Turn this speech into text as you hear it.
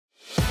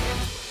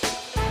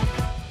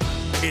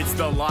It's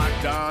the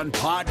Locked On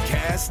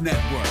Podcast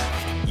Network,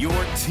 your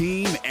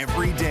team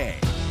every day.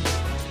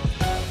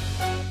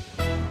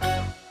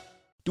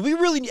 Do we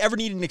really ever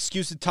need an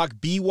excuse to talk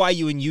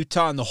BYU and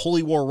Utah in the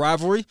Holy War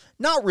rivalry?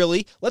 Not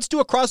really. Let's do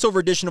a crossover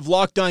edition of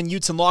Locked On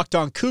Utes and Locked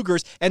On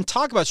Cougars and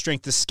talk about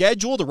strength of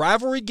schedule, the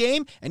rivalry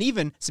game, and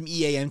even some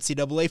EA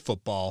NCAA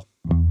football.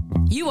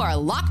 You are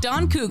Locked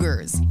On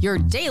Cougars, your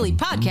daily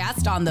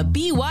podcast on the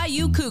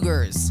BYU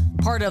Cougars,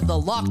 part of the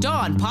Locked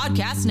On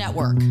Podcast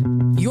Network,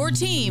 your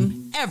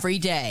team every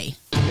day.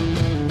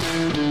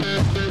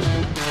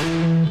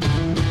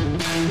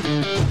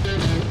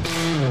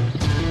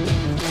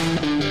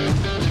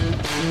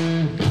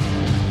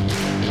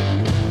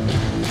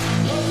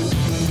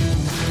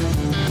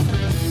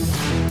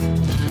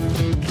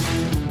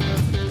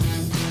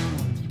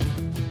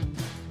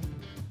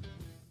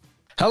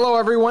 Hello,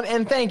 everyone,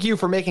 and thank you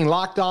for making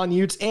Locked On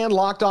Utes and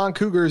Locked On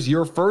Cougars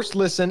your first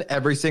listen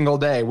every single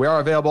day. We are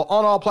available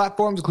on all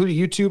platforms, including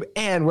YouTube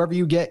and wherever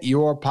you get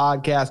your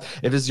podcast.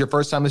 If this is your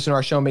first time listening to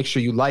our show, make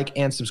sure you like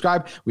and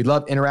subscribe. We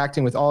love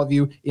interacting with all of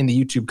you in the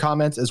YouTube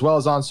comments, as well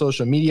as on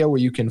social media,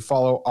 where you can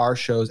follow our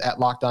shows at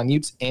Locked On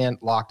Utes and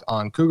Locked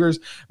On Cougars.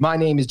 My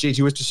name is JT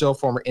Wistersill,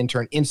 former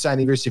intern inside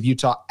the University of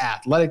Utah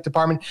Athletic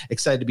Department.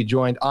 Excited to be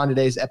joined on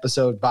today's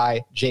episode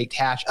by Jake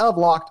Hatch of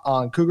Locked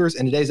On Cougars.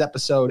 And today's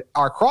episode,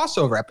 our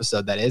crossover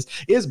episode that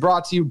is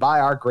brought to you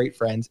by our great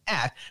friends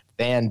at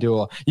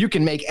FanDuel. You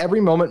can make every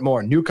moment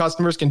more. New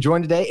customers can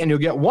join today and you'll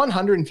get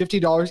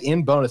 $150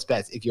 in bonus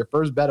bets if your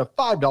first bet of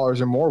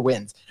 $5 or more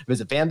wins.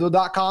 Visit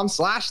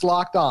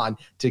FanDuel.com/lockedon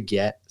to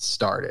get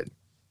started.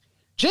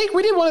 Jake,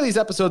 we did one of these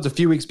episodes a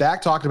few weeks back,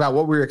 talking about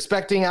what we were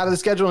expecting out of the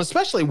schedule, and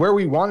especially where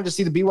we wanted to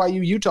see the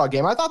BYU-Utah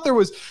game. I thought there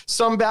was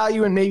some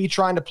value in maybe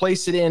trying to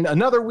place it in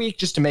another week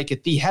just to make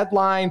it the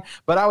headline,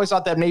 but I always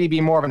thought that maybe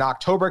be more of an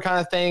October kind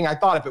of thing. I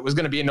thought if it was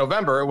going to be in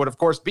November, it would, of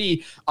course,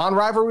 be on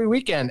Rivalry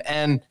weekend,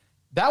 and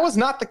that was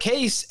not the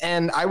case,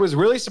 and I was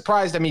really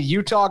surprised. I mean,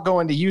 Utah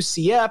going to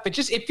UCF,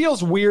 it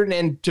feels weird,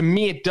 and to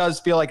me, it does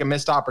feel like a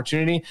missed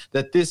opportunity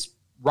that this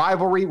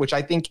rivalry, which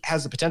I think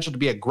has the potential to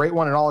be a great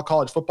one in all of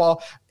college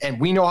football, and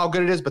we know how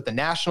good it is, but the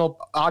national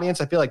audience,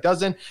 I feel like,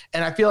 doesn't,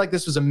 and I feel like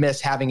this was a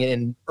miss having it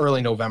in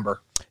early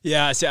November.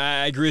 Yeah, see,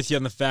 I agree with you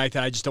on the fact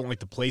that I just don't like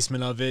the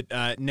placement of it.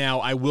 Now,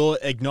 I will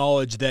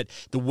acknowledge that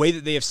the way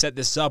that they have set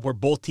this up, where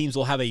both teams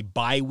will have a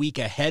bye week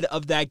ahead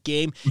of that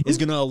game, is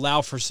going to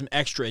allow for some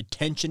extra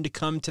attention to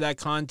come to that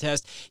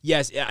contest.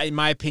 Yes, in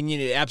my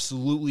opinion, it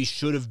absolutely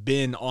should have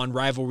been on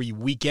rivalry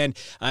weekend.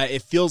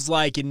 It feels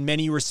like, in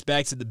many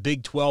respects, that the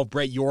Big 12,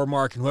 Brett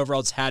Yormark, and whoever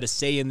else had a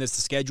say in this,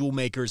 the schedule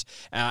makers,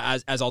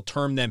 as I'll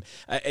term them,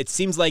 it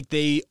seems like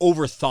they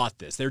overthought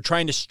this. They're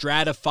trying to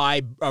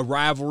stratify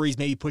rivalries,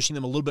 maybe pushing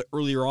them a little bit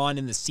earlier on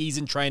in the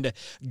season, trying to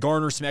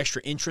garner some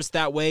extra interest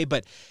that way.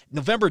 But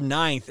November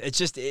 9th,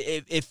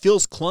 it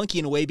feels clunky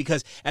in a way,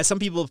 because as some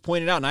people have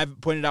pointed out, and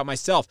I've pointed out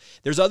myself,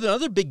 there's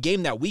another big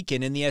game that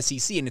weekend in the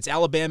SEC, and it's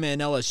Alabama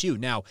and LSU.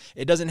 Now,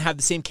 it doesn't have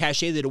the same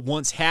cachet that it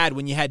once had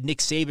when you had Nick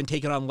Saban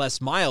taking on Les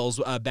Miles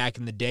back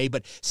in the day,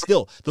 but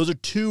still, those are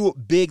two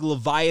big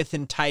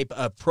Leviathan-type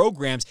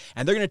programs,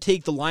 and they're going to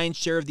take the lion's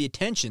share of the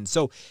attention.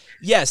 So,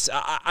 yes,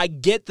 I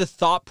get the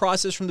thought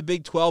process from the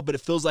Big 12, but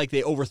it feels like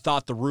they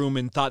overthought the room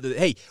and thought that,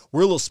 hey,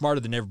 we're a little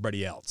smarter than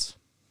everybody else.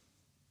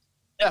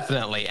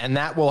 Definitely, and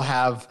that will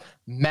have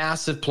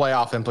massive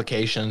playoff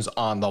implications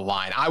on the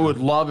line. I would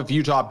love if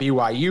Utah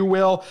BYU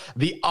will.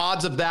 The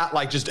odds of that,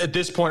 like just at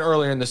this point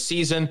earlier in the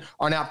season,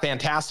 are not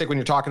fantastic when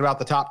you're talking about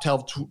the top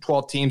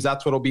 12 teams.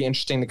 That's what will be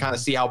interesting to kind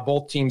of see how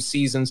both teams'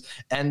 seasons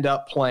end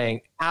up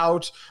playing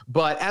out.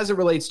 But as it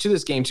relates to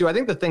this game too, I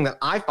think the thing that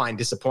I find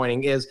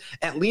disappointing is,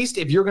 at least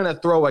if you're going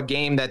to throw a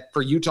game that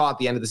for Utah at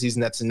the end of the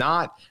season that's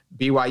not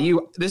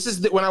BYU, this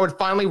is when I would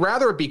finally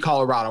rather it be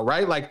Colorado,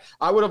 right? Like,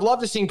 I would have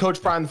loved to see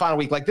Coach Prime in the final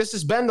week. Like, this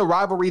has been the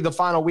rivalry, the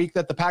final week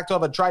that the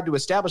Pac-12 had tried to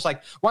establish.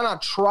 Like, why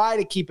not try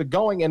to keep it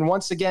going? And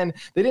once again,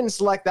 they didn't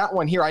select that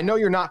one here. I know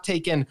you're not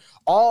taking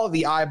all of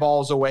the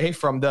eyeballs away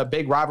from the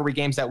big rivalry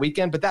games that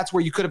weekend, but that's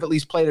where you could have at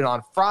least played it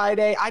on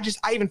Friday. I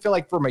even feel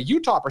like, from a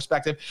Utah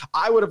perspective,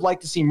 I would have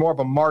liked to see more of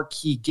a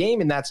marquee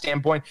game in that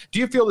standpoint. Do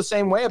you feel the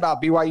same way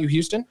about BYU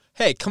Houston?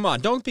 Hey, come on.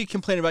 Don't be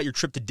complaining about your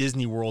trip to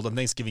Disney World on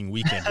Thanksgiving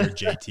weekend here,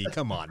 JT.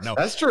 Come on. No,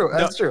 That's true.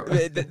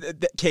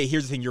 Okay,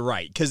 here's the thing. You're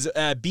right. Because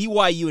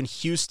BYU and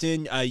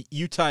Houston,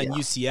 Utah and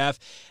UCF,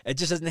 it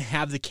just doesn't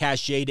have the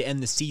cachet to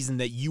end the season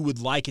that you would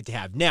like it to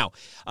have. Now,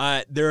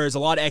 there is a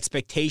lot of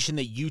expectation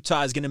that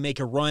Utah is going to make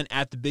a run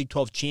at the Big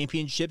 12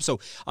 championship. So,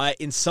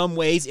 in some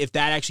ways, if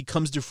that actually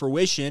comes to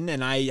fruition,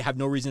 and I have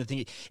no reason to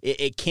think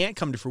it can't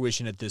come to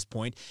fruition at this point,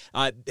 standpoint.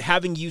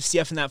 Having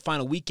UCF in that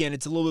final weekend,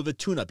 it's a little bit of a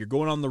tune-up. You're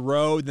going on the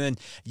road, then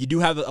you do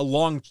have a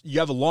long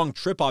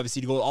trip,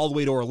 obviously, to go all the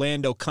way to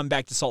Orlando, come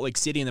back to Salt Lake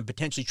City, and then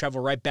potentially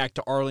travel right back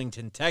to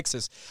Arlington,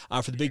 Texas,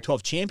 for the Big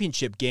 12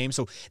 championship game.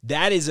 So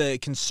that is a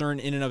concern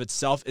in and of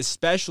itself,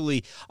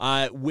 especially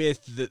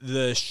with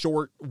the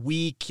short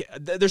week.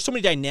 There's so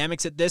many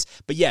dynamics at this,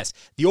 but yes,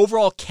 the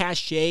overall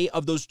cachet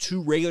of those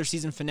two regular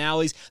season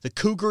finales, the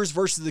Cougars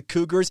versus the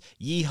Cougars,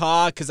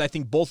 yeehaw, because I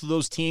think both of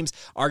those teams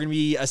are going to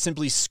be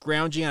simply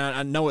scrounging.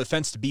 No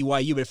offense to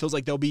BYU, but it feels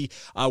like they'll be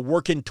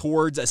working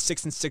towards a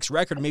 6-6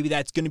 record. Maybe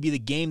that's going to be the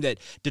game that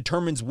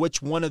determines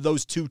which one of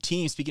those two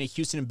teams, speaking of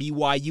Houston and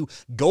BYU,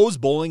 goes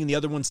bowling and the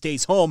other one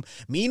stays home.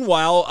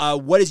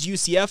 Meanwhile, what does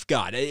UCF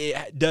got?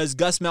 Does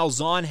Gus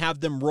Malzahn have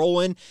them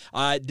rolling?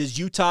 Does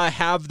Utah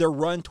have their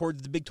run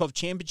towards the Big 12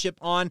 championship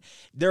on?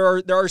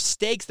 There are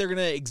stakes that are going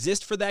to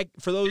exist for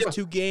those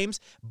two games,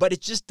 but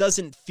it just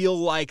doesn't feel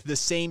like the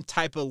same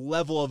type of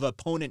level of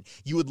opponent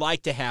you would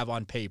like to have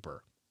on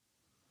paper.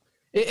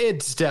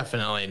 It's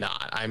definitely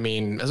not. I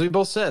mean, as we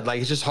both said, like,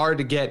 it's just hard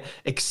to get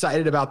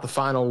excited about the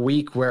final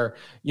week where,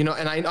 and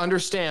I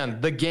understand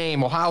the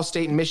game, Ohio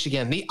State and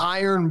Michigan, the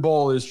Iron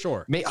Bowl is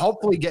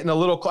hopefully getting a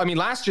little,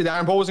 last year the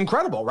Iron Bowl was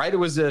incredible, right? It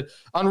was an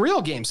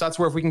unreal game. So that's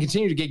where if we can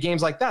continue to get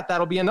games like that,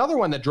 that'll be another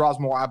one that draws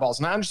more eyeballs.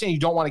 And I understand you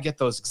don't want to get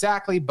those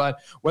exactly,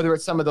 but whether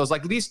it's some of those,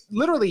 like these,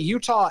 literally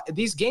Utah,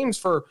 these games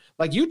for,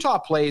 like, Utah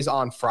plays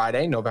on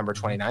Friday, November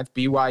 29th,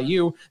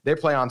 BYU, they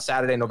play on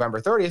Saturday,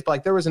 November 30th. But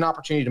like, there was an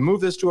opportunity to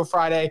move this to a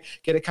Friday,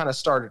 get it kind of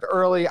started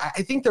early.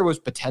 I think there was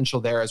potential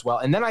there as well.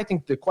 And then I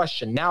think the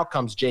question now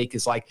comes, Jake,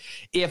 is like,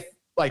 if,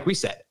 like we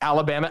said,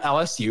 Alabama,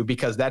 LSU,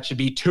 because that should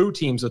be two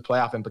teams with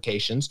playoff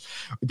implications.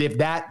 If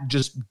that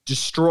just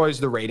destroys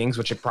the ratings,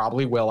 which it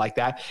probably will like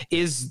that,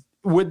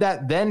 would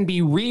that then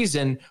be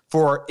reason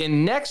for,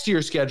 in next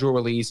year's schedule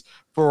release,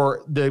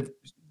 for the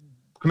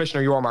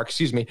Commissioner Yormark,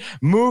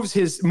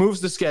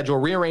 moves the schedule,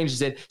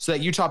 rearranges it so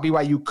that Utah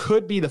BYU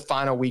could be the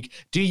final week.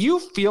 Do you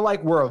feel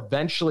like we're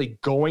eventually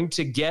going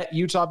to get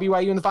Utah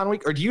BYU in the final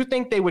week, or do you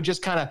think they would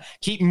just kind of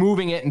keep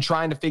moving it and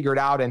trying to figure it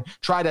out and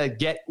try to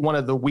get one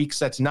of the weeks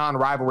that's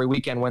non-rivalry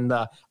weekend when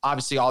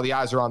obviously all the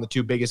eyes are on the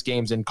two biggest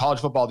games in college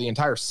football the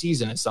entire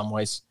season in some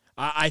ways?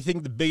 I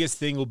think the biggest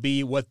thing will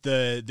be what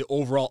the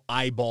overall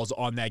eyeballs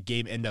on that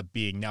game end up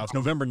being. Now, if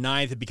November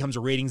 9th, it becomes a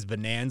ratings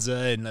bonanza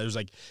and there's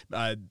like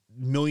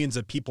millions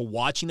of people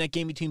watching that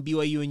game between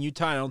BYU and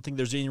Utah, I don't think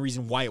there's any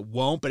reason why it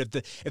won't. But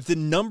if the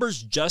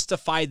numbers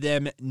justify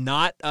them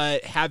not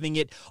having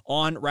it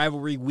on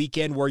rivalry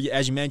weekend, where,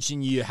 as you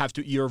mentioned,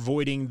 you're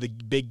avoiding the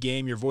big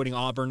game, you're avoiding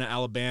Auburn,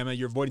 Alabama,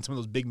 you're avoiding some of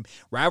those big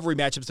rivalry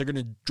matchups, they're going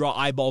to draw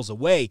eyeballs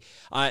away.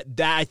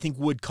 That I think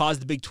would cause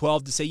the Big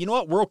 12 to say, you know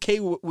what, we're okay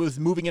with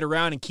moving it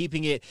around and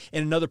keeping it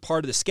in another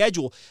part of the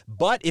schedule.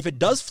 But if it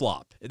does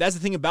flop, that's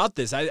the thing about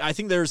this. I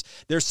think there's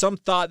some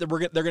thought that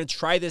they're going to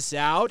try this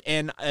out,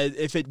 and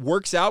if it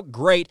works out,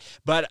 great.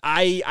 But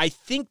I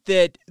think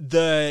that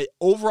the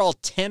overall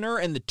tenor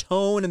and the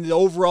tone and the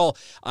overall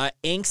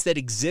angst that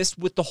exists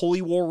with the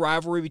Holy War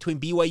rivalry between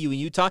BYU and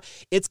Utah,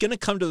 it's going to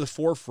come to the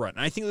forefront.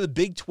 And I think that the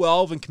Big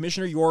 12 and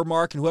Commissioner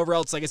Yormark and whoever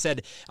else, like I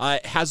said,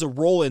 has a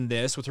role in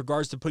this with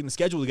regards to putting the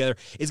schedule together,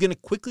 is going to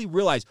quickly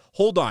realize,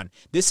 hold on,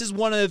 this is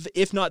one of,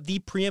 if not the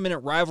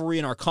preeminent rivalry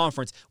in our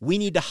conference. We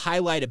need to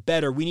highlight it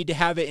better. We need to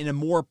have it in a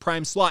more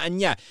prime slot.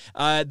 And yeah,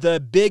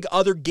 the big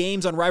other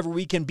games on rivalry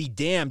weekend be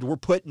damned, we're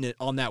putting it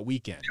on that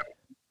weekend.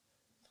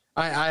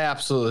 I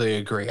absolutely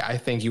agree. I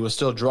think you will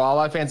still draw a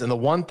lot of fans. And the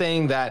one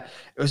thing that,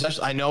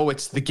 I know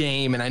it's the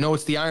game and I know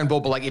it's the Iron Bowl,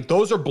 but like, if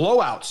those are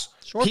blowouts,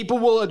 people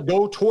will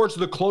go towards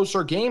the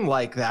closer game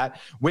like that,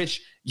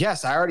 which,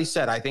 yes, I already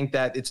said, I think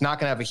that it's not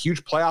going to have a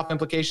huge playoff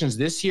implications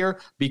this year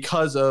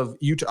because of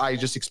Utah. I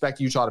just expect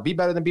Utah to be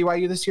better than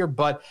BYU this year,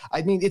 but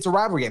I mean, it's a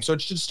rivalry game, so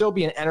it should still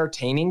be an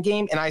entertaining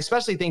game. And I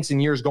especially think in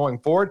years going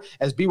forward,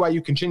 as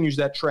BYU continues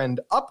that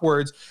trend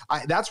upwards,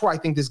 that's where I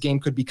think this game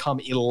could become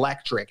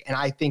electric. And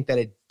I think that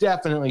it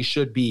definitely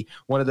should be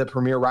one of the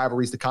premier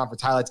rivalries, the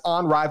conference highlights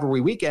on rivalry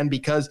weekend,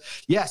 because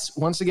yes,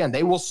 once again,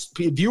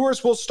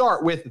 viewers will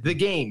start with the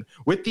game,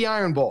 with the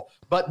Iron Bowl.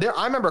 But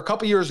I remember a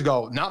couple years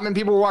ago, not many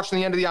people were watching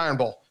the end of the Iron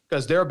Bowl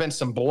because there have been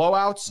some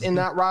blowouts in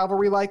that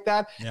rivalry like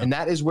that. Yeah. And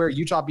that is where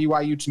Utah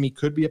BYU, to me,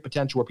 could be a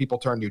potential where people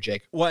turn to,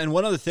 Jake. Well, and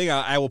one other thing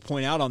I will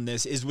point out on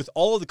this is with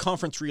all of the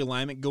conference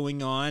realignment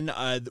going on,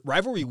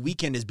 rivalry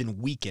weekend has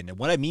been weakened. And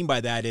what I mean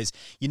by that is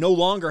you no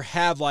longer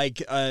have I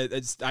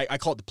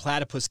call it the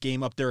platypus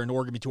game up there in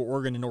Oregon between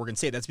Oregon and Oregon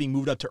State. That's being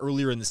moved up to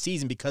earlier in the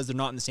season because they're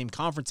not in the same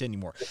conference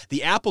anymore.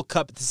 The Apple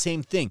Cup, it's the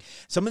same thing.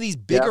 Some of these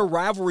bigger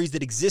rivalries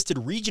that existed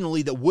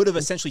regionally that would have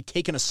essentially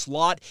taken a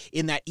slot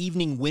in that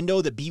evening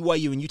window that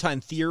BYU and Utah Utah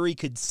in theory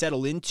could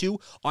settle into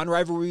on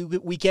rivalry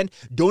weekend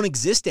don't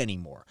exist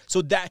anymore.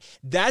 So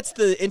that's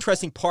the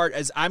interesting part.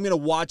 As I'm going to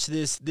watch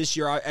this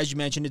year, as you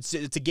mentioned, it's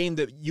a game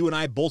that you and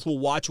I both will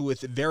watch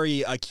with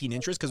very keen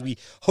interest because we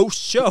host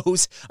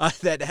shows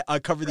that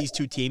cover these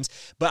two teams.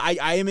 But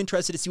I am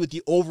interested to see what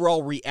the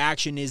overall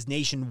reaction is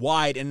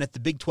nationwide, and if the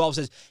Big 12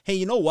 says, hey,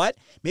 you know what?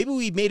 Maybe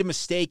we made a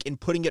mistake in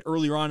putting it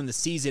earlier on in the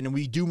season, and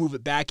we do move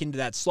it back into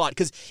that slot.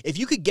 Because if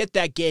you could get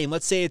that game,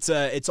 let's say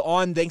it's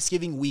on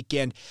Thanksgiving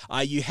weekend,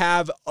 you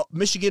have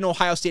Michigan,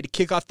 Ohio State to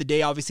kick off the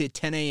day, obviously at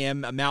 10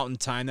 a.m. Mountain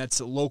Time.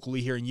 That's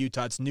locally here in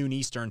Utah. It's noon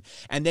Eastern.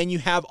 And then you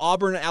have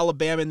Auburn and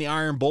Alabama in the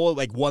Iron Bowl at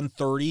like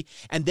 1:30.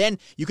 And then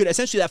you could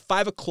essentially that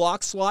 5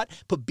 o'clock slot,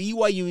 put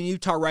BYU and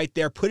Utah right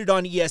there, put it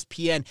on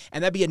ESPN,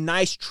 and that'd be a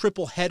nice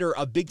triple header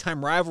of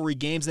big-time rivalry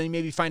games. Then you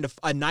maybe find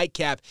a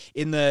nightcap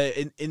in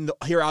the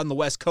here out on the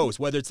West Coast,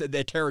 whether it's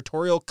the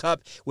Territorial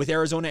Cup with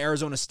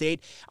Arizona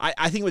State.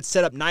 I think it would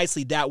set up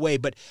nicely that way.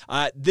 But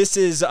this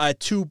is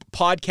two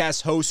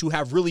podcast hosts who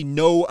have really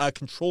no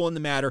control in the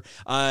matter,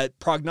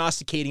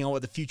 prognosticating on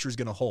what the future is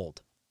going to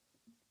hold.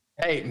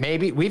 Hey,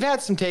 maybe we've had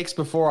some takes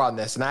before on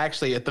this, and I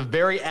actually, at the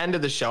very end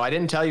of the show, I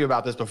didn't tell you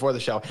about this before the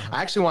show.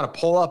 I actually want to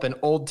pull up an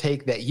old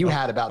take that you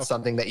had about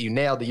something that you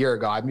nailed a year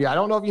ago. I mean, I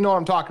don't know if you know what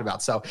I'm talking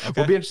about, so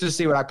we'll be interested to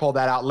see when I pull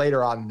that out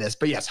later on in this.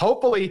 But yes,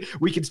 hopefully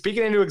we can speak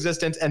it into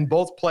existence and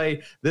both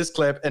play this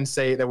clip and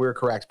say that we were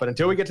correct. But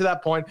until we get to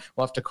that point,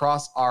 we'll have to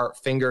cross our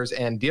fingers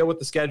and deal with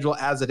the schedule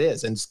as it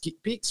is. And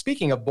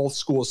speaking of both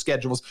school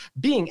schedules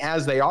being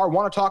as they are, I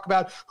want to talk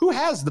about who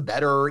has the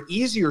better or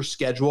easier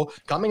schedule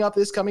coming up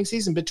this coming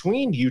season between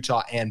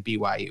Utah and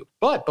BYU.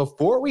 But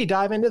before we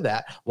dive into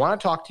that, I want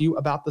to talk to you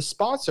about the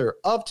sponsor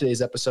of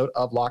today's episode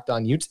of Locked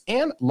On Utes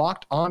and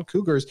Locked On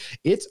Cougars.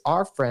 It's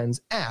our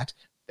friends at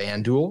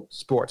FanDuel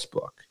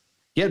Sportsbook.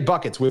 Get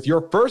buckets with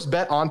your first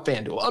bet on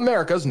FanDuel,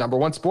 America's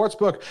 #1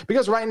 sportsbook,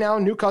 because right now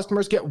new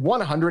customers get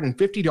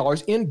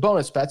 $150 in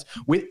bonus bets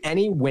with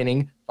any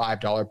winning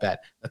 $5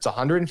 bet. That's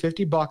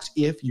 $150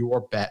 if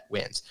your bet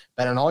wins.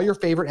 Bet on all your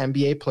favorite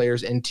NBA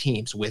players and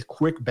teams with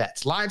quick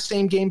bets, live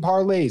same-game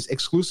parlays,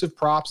 exclusive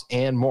props,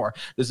 and more.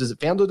 This is at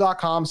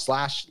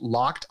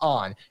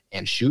FanDuel.com/locked-on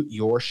and shoot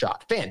your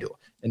shot. FanDuel,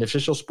 an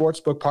official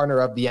sportsbook partner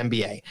of the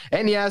NBA.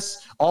 And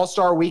yes,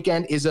 All-Star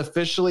Weekend is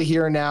officially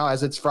here now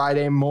as it's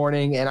Friday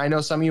morning. And I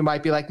know some of you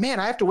might be like, man,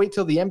 I have to wait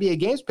till the NBA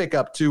games pick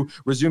up to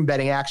resume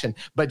betting action.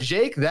 But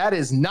Jake, that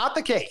is not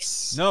the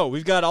case. No,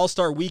 we've got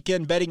All-Star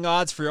Weekend betting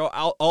odds for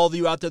all of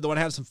you out there that want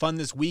to have some fun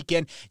this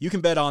weekend. You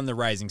can bet on the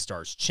Rising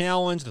Stars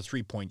Challenge, the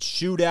three-point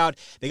shootout.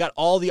 They got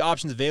all the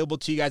options available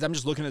to you guys. I'm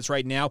just looking at this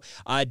right now.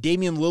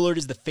 Damian Lillard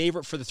is the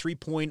favorite for the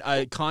three-point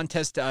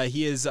contest.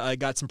 He has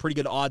got some pretty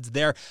good odds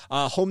there.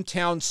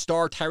 Hometown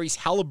star Tyrese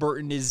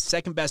Halliburton is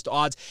second best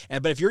odds.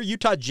 But if you're a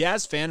Utah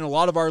Jazz fan, and a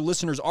lot of our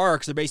listeners are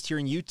because they're based here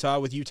in Utah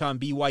with Utah and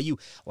BYU,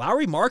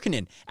 Lauri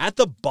Markkanen at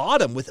the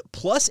bottom with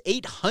plus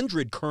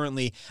 800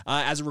 currently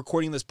as of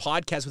recording this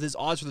podcast with his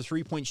odds for the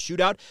three-point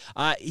shootout.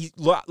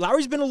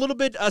 Lauri's been a little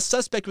bit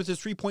suspect with his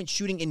three-point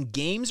shooting in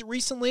games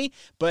recently,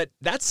 but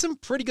that's some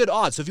pretty good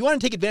odds. So if you want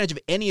to take advantage of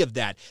any of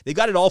that, they've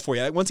got it all for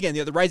you. Once again,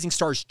 the Rising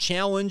Stars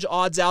Challenge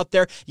odds out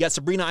there. You got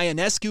Sabrina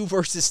Ionescu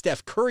versus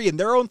Steph Curry in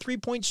their own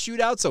three-point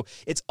shootout. So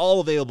it's all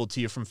available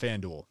to you from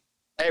FanDuel.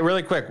 Hey,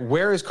 really quick,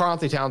 where is Karl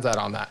Anthony Towns at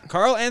on that?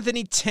 Karl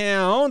Anthony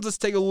Towns, let's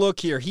take a look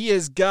here. He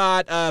has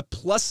got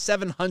plus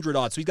 700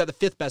 odds, so he's got the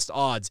fifth best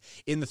odds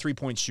in the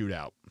three-point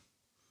shootout.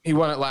 He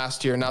won it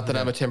last year. Not that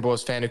I'm a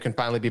Timberwolves fan who can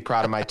finally be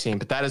proud of my team,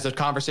 but that is a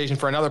conversation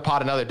for another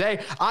pod another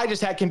day. I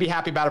just can be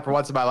happy about it for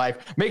once in my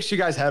life. Make sure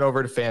you guys head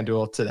over to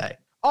FanDuel today.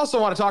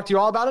 Also want to talk to you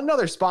all about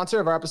another sponsor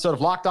of our episode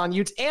of Locked On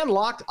Utes and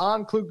Locked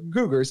On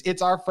Cougars.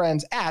 It's our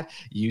friends at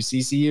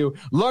UCCU.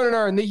 Learn and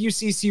Earn, the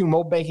UCCU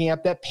mobile banking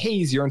app that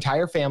pays your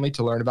entire family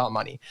to learn about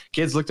money.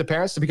 Kids look to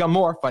parents to become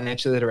more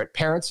financially literate.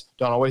 Parents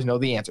don't always know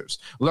the answers.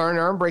 Learn and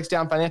Earn breaks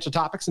down financial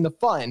topics into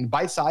fun,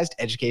 bite-sized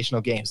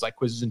educational games like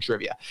quizzes and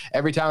trivia.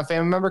 Every time a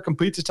family member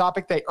completes a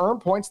topic, they earn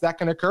points that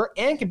can occur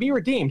and can be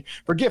redeemed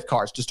for gift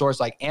cards to stores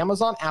like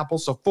Amazon, Apple,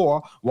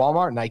 Sephora,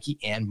 Walmart, Nike,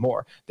 and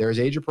more. There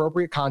is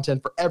age-appropriate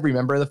content for every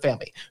member of the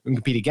family who can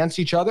compete against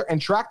each other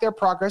and track their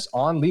progress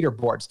on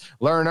leaderboards.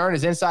 Learn and Earn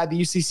is inside the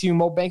UCCU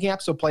mobile banking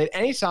app, so play it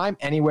anytime,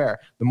 anywhere.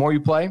 The more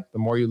you play, the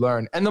more you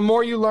learn. And the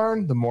more you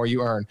learn, the more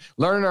you earn.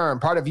 Learn and Earn,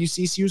 part of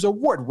UCCU's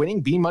award-winning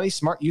Be Money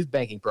Smart Youth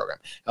Banking Program,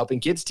 helping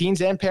kids, teens,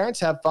 and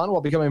parents have fun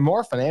while becoming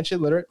more financially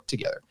literate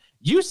together.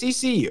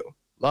 UCCU,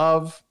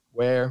 love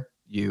where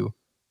you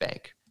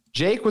bank.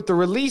 Jake, with the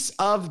release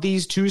of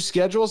these two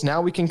schedules, now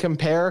we can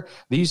compare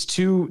these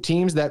two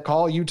teams that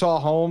call Utah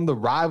home, the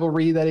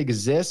rivalry that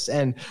exists,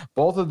 and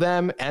both of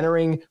them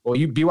entering,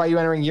 BYU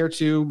entering year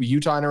 2,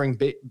 Utah entering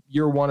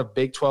year 1 of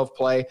Big 12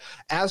 play.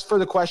 As for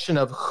the question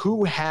of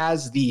who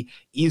has the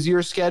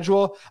easier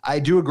schedule, I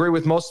do agree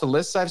with most of the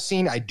lists I've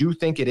seen. I do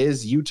think it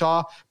is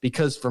Utah,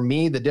 because for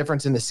me, the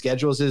difference in the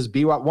schedules is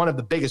BYU, one of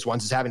the biggest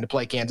ones is having to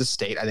play Kansas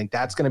State. I think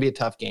that's going to be a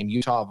tough game.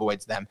 Utah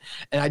avoids them.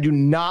 And I do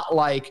not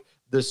like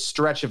the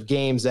stretch of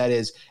games that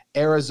is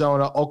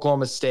Arizona,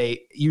 Oklahoma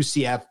State,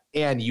 UCF,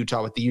 and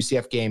Utah, with the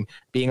UCF game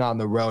being on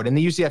the road. And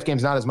the UCF game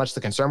is not as much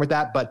the concern with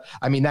that, but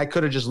I mean, that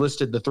could have just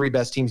listed the three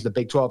best teams in the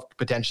Big 12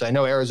 potentially. I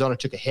know Arizona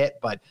took a hit,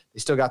 but they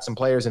still got some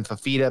players in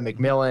Fafita,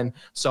 McMillan.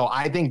 So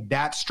I think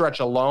that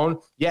stretch alone,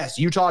 yes,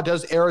 Utah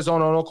does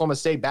Arizona and Oklahoma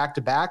State back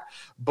to back,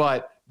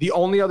 but the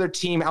only other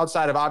team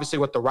outside of obviously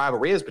what the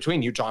rivalry is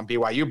between Utah and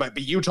BYU, but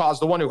Utah is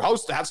the one who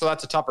hosts that, so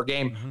that's a tougher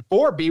game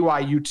for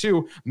BYU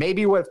too.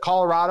 Maybe with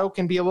Colorado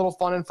can be a little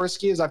fun and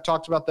frisky, as I've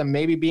talked about them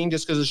maybe being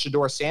just because of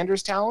Shedeur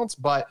Sanders' talents,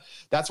 but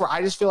that's where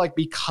I just feel like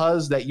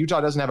because that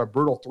Utah doesn't have a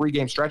brutal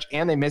 3-game stretch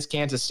and they miss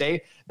Kansas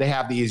State, they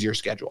have the easier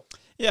schedule.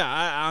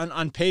 Yeah,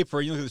 on paper,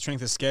 you look at the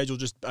strength of schedule,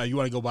 just you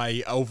want to go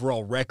by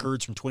overall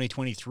records from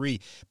 2023.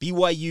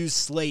 BYU's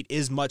slate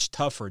is much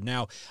tougher.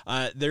 Now,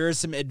 there is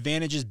some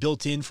advantages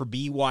built in for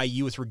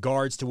BYU with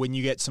regards to when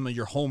you get some of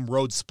your home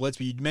road splits,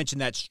 but you mentioned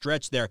that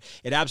stretch there.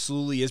 It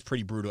absolutely is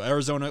pretty brutal.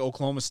 Arizona,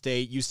 Oklahoma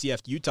State,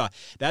 UCF, Utah.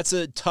 That's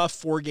a tough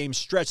 4-game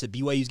stretch that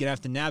BYU is going to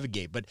have to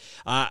navigate, but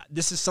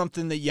this is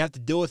something that you have to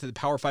deal with at the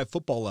Power 5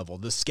 football level.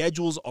 The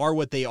schedules are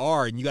what they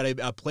are, and you got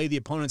to play the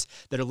opponents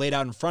that are laid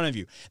out in front of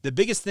you. The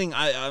biggest thing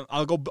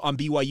I'll go on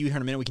BYU here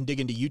in a minute. We can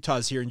dig into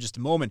Utah's here in just a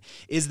moment.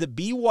 Is that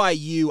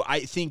BYU, I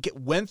think,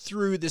 went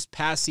through this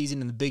past season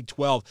in the Big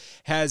 12,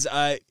 has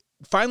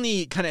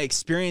finally kind of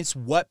experienced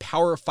what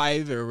Power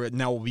 5, or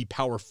now will be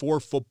Power 4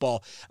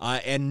 football,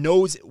 and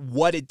knows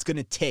what it's going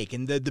to take.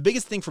 And the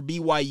biggest thing for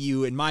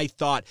BYU, in my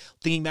thought,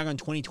 thinking back on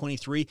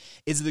 2023,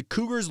 is the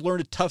Cougars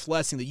learned a tough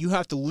lesson that you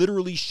have to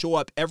literally show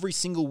up every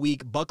single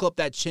week, buckle up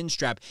that chin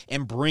strap,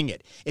 and bring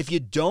it. If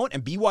you don't,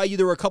 and BYU,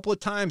 there were a couple of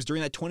times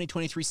during that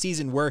 2023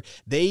 season where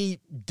they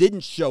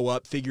didn't show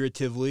up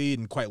figuratively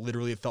and quite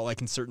literally, it felt like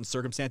in certain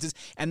circumstances,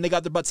 and they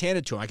got their butts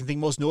handed to them. I can think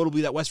most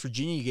notably that West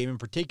Virginia game in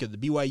particular. The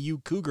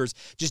BYU Cougars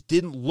just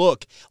didn't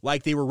look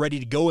like they were ready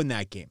to go in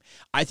that game.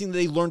 I think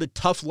they learned a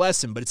tough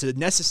lesson, but it's a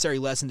necessary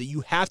lesson that you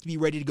have to be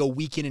ready to go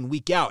week in and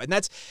week out. And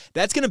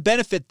that's going to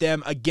benefit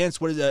them against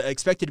what is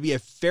expected to be a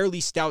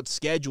fairly stout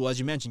schedule. As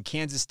you mentioned,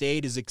 Kansas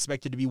State is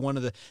expected to be one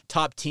of the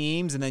top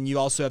teams, and then you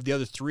also have the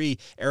other three,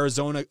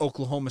 Arizona,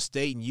 Oklahoma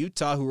State, and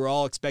Utah, who are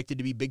all expected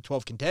to be Big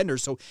 12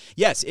 contenders. So,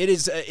 yes, it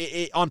is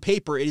on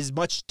paper, it is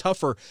much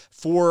tougher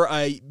for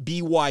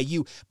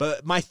BYU.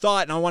 But my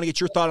thought, and I want to get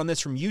your thought on this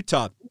from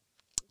Utah,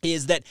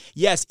 is that,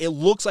 yes, it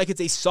looks like it's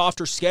a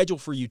softer schedule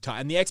for Utah,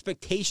 and the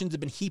expectations have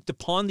been heaped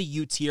upon the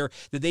Utes here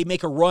that they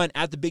make a run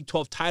at the Big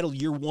 12 title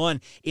year one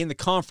in the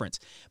conference.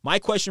 My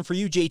question for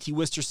you, JT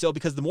Wistersill,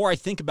 because the more I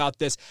think about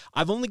this,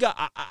 I've only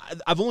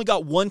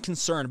got one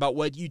concern about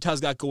what Utah's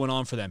got going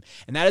on for them,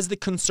 and that is the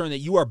concern that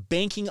you are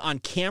banking on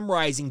Cam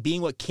Rising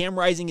being what Cam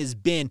Rising has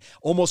been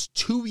almost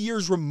 2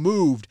 years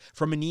removed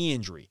from a knee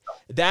injury.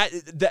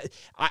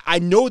 I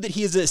know that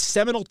he is a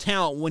seminal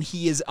talent when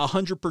he is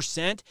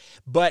 100%,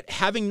 but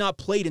having not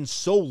played in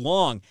so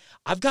long,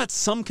 I've got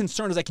some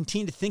concern as I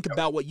continue to think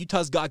about what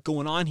Utah's got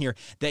going on here,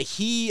 that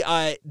he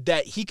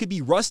could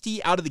be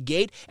rusty out of the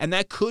gate, and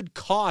that could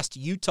cost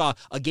Utah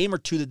a game or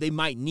two that they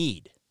might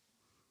need.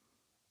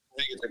 I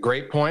think it's a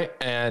great point,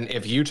 and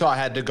if Utah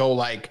had to go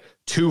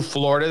to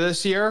Florida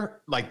this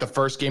year, like the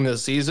first game of the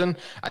season,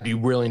 I'd be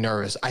really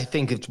nervous. I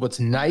think what's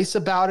nice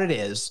about it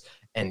is,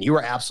 and you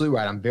are absolutely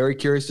right, I'm very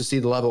curious to see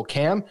the level of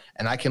Cam,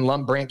 and I can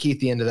lump Brant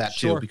Keith into that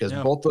too, because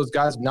both those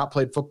guys have not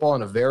played football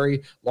in a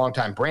very long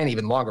time. Brant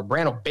even longer.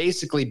 Brant will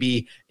basically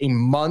be a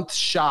month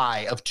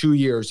shy of 2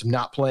 years of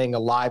not playing a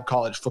live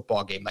college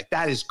football game.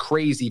 That is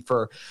crazy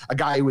for a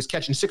guy who was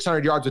catching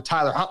 600 yards with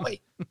Tyler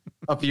Huntley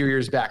a few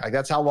years back.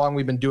 That's how long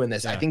we've been doing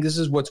this. Yeah. I think this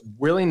is what's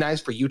really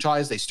nice for Utah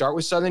is they start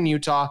with Southern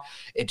Utah.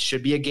 It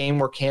should be a game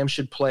where Cam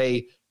should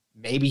play.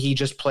 Maybe he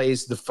just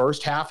plays the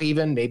first half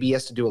even. Maybe he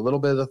has to do a little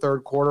bit of the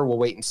third quarter. We'll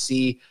wait and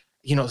see.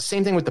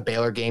 Same thing with the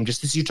Baylor game.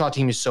 Just this Utah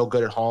team is so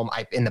good at home.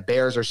 And the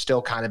Bears are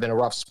still kind of in a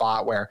rough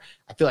spot where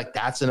I feel like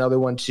that's another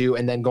one too.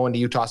 And then going to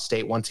Utah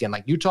State once again.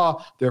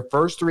 Utah, their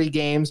first 3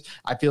 games,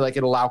 I feel like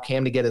it'll allow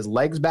Cam to get his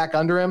legs back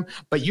under him.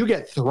 But you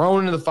get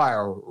thrown into the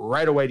fire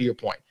right away to your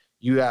point.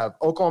 You have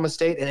Oklahoma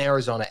State and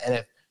Arizona. And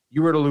if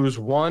you were to lose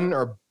one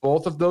or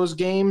both of those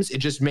games, it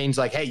just means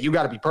hey, you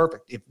got to be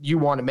perfect if you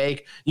want to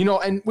make,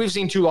 and we've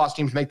seen 2 lost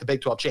teams make the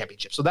Big 12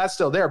 championship. So that's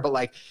still there.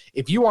 But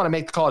if you want to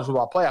make the college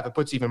football playoff, it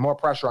puts even more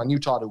pressure on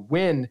Utah to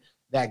win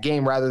that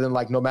game rather than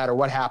no matter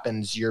what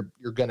happens, you're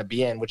going to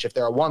be in, which if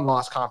they're a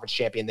 1-loss conference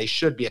champion, they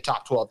should be a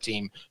top 12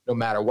 team no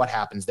matter what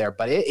happens there.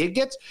 But it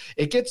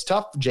gets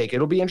tough, Jake.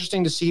 It'll be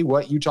interesting to see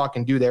what Utah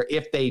can do there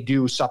if they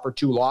do suffer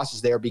 2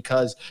 losses there,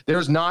 because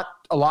there's not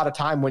a lot of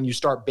time when you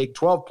start Big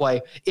 12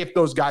 play if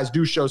those guys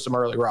do show some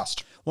early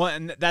rust. Well,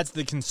 and that's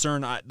the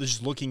concern,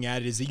 just looking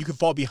at it, is that you can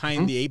fall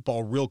behind the 8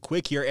 ball real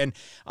quick here. And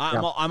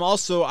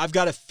I've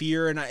got a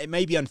fear, and it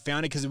may be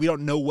unfounded because we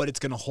don't know what it's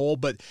going to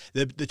hold, but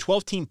the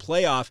 12-team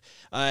playoff,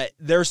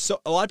 there's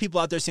a lot of people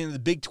out there saying that the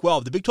Big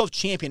 12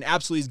 champion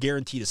absolutely is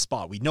guaranteed a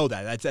spot. We know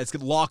that. That's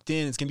locked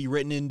in. It's going to be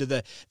written into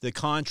the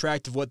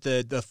contract of what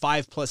the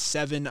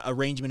 5+7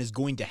 arrangement is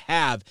going to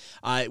have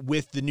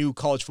with the new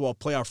college football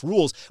playoff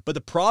rules. But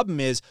the problem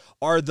is,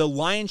 are the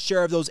lion's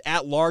share of those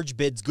at-large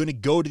bids going to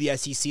go to the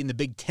SEC and the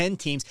Big Ten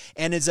teams?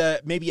 And is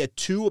maybe a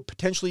 2,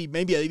 potentially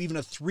maybe even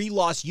a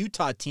 3-loss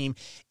Utah team,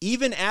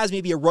 even as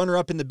maybe a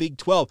runner-up in the Big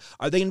 12,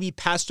 are they going to be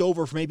passed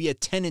over for maybe a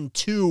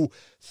 10-2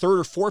 third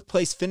or fourth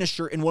place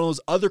finisher in one of those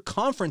other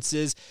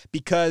conferences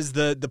because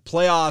the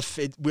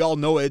playoff, we all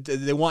know it,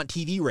 they want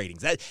TV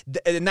ratings. That's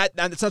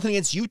nothing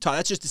against Utah.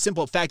 That's just a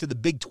simple fact of the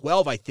Big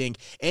 12, I think.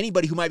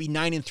 Anybody who might be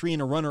 9-3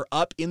 and a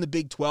runner-up in the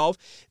Big 12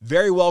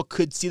 very well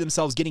could see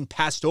themselves getting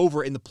passed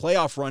over in the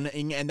playoff run,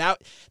 and that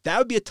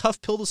would be a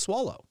tough pill to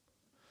swallow.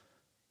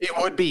 It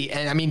would be.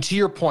 And I mean, to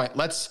your point,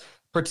 let's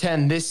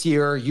pretend this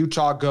year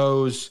Utah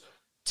goes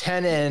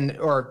 10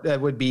 or that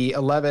would be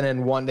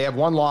 11-1. They have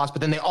one loss, but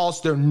then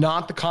they're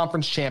not the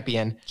conference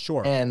champion.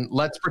 Sure. And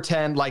let's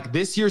pretend like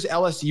this year's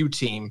LSU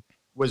team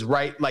was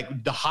right.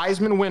 Like the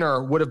Heisman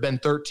winner would have been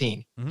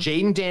 13. Mm-hmm.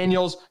 Jaden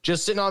Daniels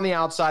just sitting on the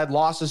outside,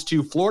 losses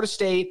to Florida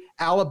State,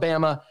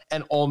 Alabama,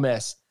 and Ole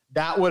Miss.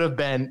 That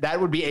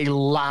would be a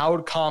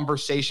loud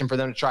conversation for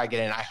them to try to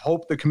get in. I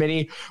hope the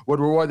committee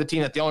would reward the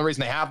team that the only reason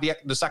they have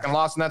the second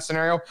loss in that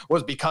scenario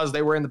was because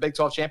they were in the Big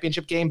 12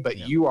 championship game. But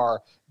You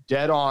are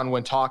dead on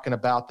when talking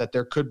about that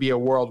there could be a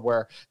world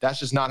where that's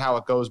just not how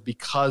it goes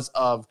because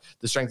of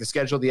the strength of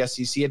schedule the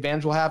SEC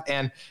advantage will have,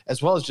 and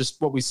as well as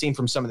just what we've seen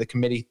from some of the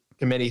committee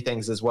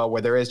things as well, where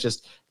there is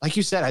just, like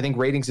you said, I think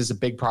ratings is a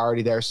big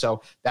priority there.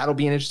 So that'll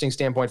be an interesting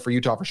standpoint for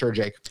Utah for sure,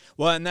 Jake.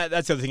 Well, and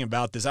that's the other thing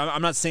about this.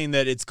 I'm not saying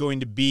that it's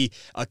going to be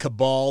a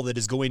cabal that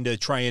is going to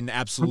try and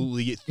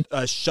absolutely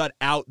shut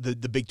out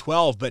the Big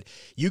 12, but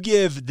you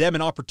give them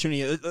an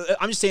opportunity.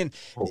 I'm just saying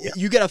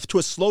you get off to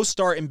a slow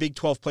start in Big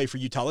 12 play for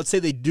Utah. Let's say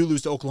they do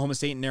lose to Oklahoma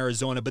State and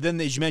Arizona, but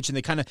then as you mentioned,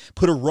 they kind of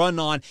put a run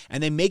on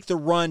and they make the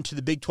run to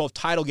the Big 12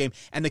 title game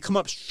and they come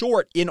up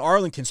short in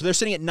Arlington. So they're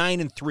sitting at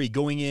 9-3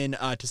 going in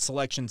to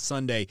Selection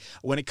Sunday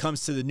when it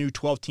comes to the new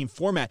 12-team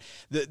format.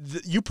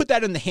 You put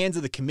that in the hands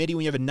of the committee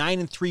when you have a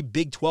 9-3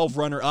 Big 12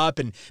 runner-up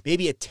and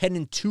maybe a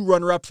 10-2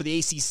 runner-up for the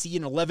ACC,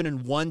 an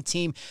 11-1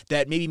 team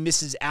that maybe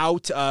misses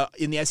out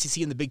in the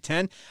SEC and the Big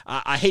 10.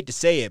 I hate to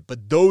say it,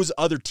 but those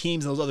other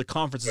teams and those other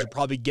conferences are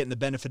probably getting the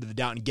benefit of the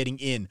doubt and getting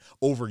in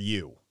over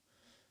you.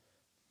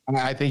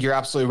 I think you're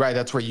absolutely right.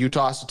 That's where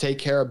Utah has to take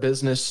care of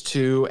business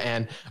too.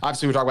 And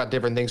obviously we talk about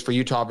different things for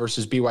Utah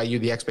versus BYU,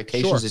 the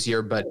expectations this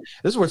year, but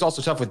this is where it's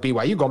also tough with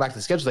BYU going back to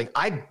the schedule. Like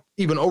I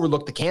even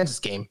overlooked the Kansas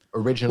game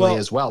originally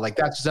as well. Like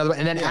that's just another one.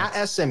 And then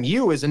at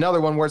SMU is another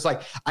one where it's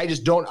like, I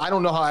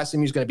don't know how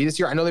SMU is going to be this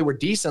year. I know they were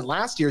decent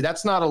last year.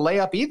 That's not a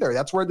layup either.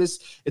 That's where it's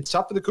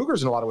tough for the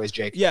Cougars in a lot of ways,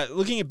 Jake. Yeah.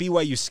 Looking at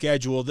BYU's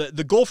schedule,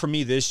 the goal for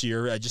me this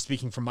year, just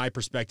speaking from my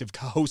perspective,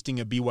 hosting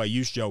a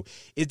BYU show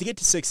is to get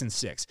to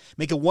 6-6,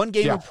 make a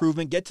 1-game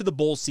improvement, get to the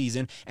bowl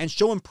season and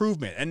show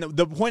improvement. And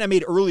the point I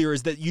made earlier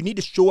is that you need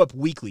to show up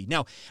weekly.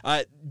 Now,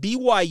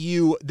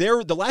 BYU,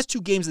 the last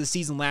 2 games of the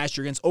season last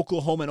year against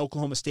Oklahoma and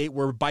Oklahoma State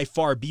were by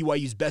far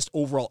BYU's best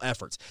overall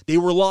efforts. They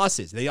were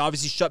losses. They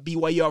obviously shut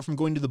BYU out from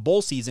going to the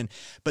bowl season,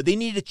 but they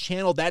needed to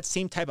channel that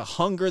same type of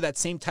hunger, that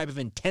same type of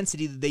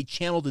intensity that they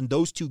channeled in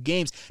those 2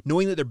 games,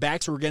 knowing that their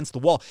backs were against the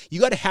wall. You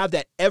got to have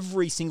that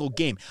every single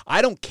game.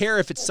 I don't care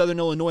if it's Southern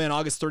Illinois on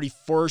August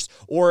 31st,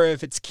 or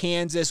if it's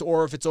Kansas,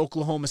 or if it's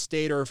Oklahoma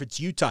State, or if it's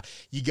Utah.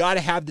 You got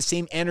to have the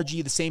same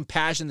energy, the same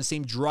passion, the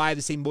same drive,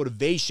 the same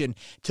motivation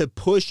to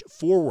push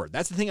forward.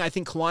 That's the thing I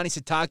think Kalani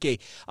Sitake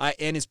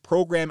and his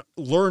program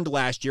learned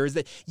last year is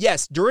that,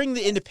 yes, during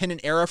the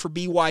independent era for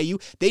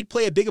BYU, they'd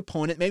play a big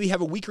opponent, maybe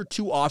have a week or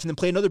 2 off, and then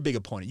play another big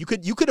opponent.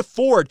 You could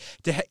afford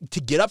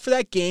to get up for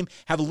that game,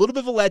 have a little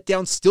bit of a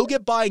letdown, still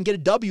get by and get a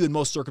W in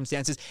most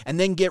circumstances, and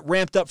then get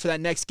ramped up for that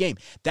next game.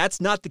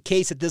 That's not the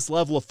case at this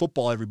level of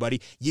football,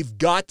 everybody. You've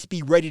got to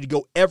be ready to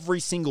go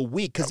every single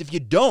week, because if you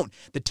don't,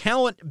 the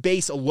talent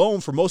base alone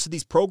for most of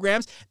these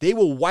programs, they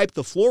will wipe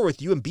the floor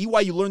with you, and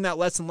BYU learned that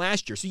lesson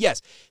last year. So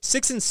yes,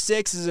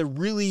 6-6 is a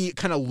really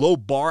kind of low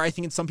bar, I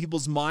think, in some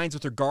people's minds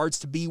with regards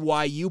to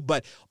BYU,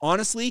 but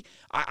honestly,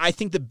 I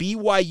think the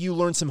BYU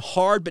learned some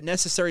hard but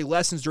necessary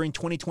lessons during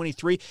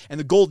 2023, and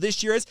the goal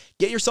this year is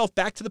get yourself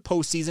back to the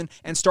postseason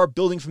and start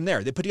building from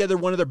there. They put together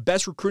one of their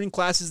best recruiting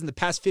classes in the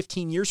past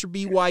 15 years for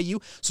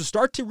BYU, so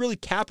start to really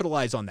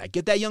capitalize on that.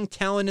 Get that young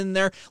talent in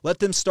there, let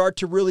them start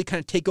to really kind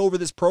of take over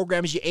this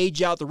program as you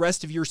age out the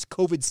rest of your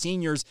COVID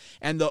seniors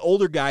and the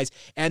older guys,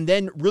 and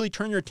then really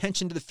turn your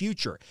attention to the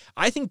future.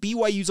 I think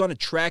BYU's on a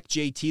track,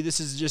 JT. This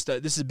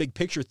is a big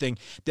picture thing,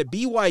 that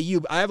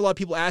BYU, I have a lot of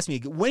people ask me,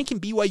 when can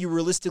BYU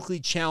realistically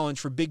challenge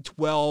for Big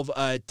 12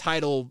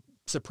 title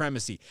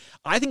supremacy?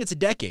 I think it's a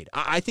decade.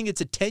 I think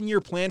it's a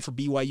 10-year plan for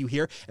BYU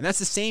here, and that's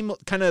the same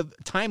kind of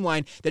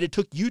timeline that it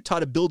took Utah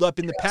to build up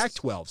in the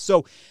Pac-12.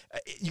 So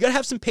you got to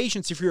have some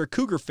patience if you're a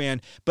Cougar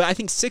fan, but I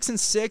think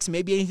 6-6,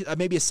 maybe a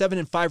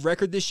 7-5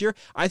 record this year,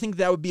 I think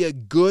that would be a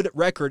good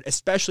record,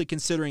 especially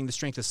considering the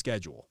strength of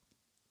schedule.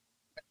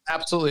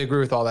 Absolutely agree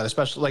with all that,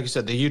 especially like you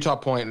said, the Utah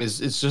point is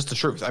just the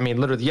truth. I mean,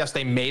 literally, yes,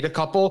 they made a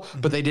couple,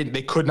 but they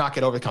could not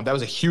get over the hump. That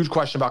was a huge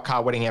question about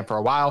Kyle Whittingham for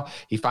a while.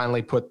 He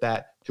finally put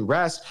that to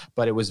rest,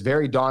 but it was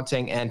very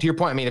daunting. And to your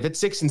point, I mean, if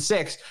it's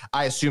 6-6,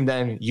 I assume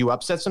then you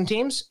upset some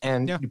teams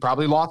and you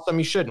probably lost some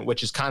you shouldn't,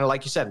 which is kind of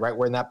like you said, right?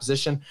 We're in that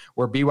position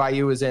where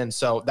BYU is in.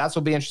 So that's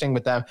what'll be interesting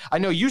with them. I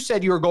know you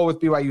said your goal with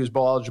BYU is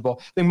bowl eligible.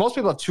 I think most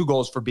people have 2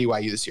 goals for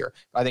BYU this year.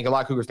 I think a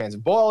lot of Cougars fans are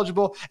bowl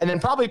eligible and then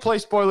probably play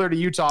spoiler to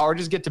Utah or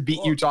just get to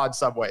beat Utah in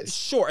some ways.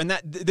 Sure. And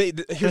that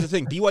here's the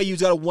thing.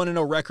 BYU's got a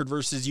 1-0 record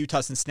versus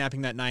Utah since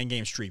snapping that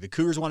 9-game streak. The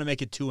Cougars want to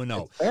make it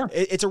 2-0.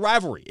 It's a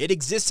rivalry. It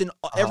exists in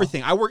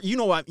everything. I work,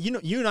 you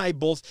and I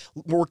both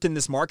worked in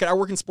this market. I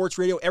work in sports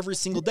radio every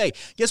single day.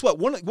 Guess what?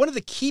 One of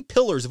the key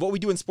pillars of what we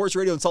do in sports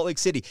radio in Salt Lake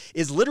City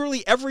is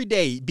literally every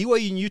day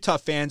BYU and Utah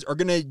fans are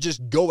going to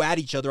just go at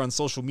each other on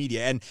social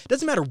media. And it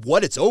doesn't matter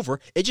what it's over.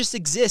 It just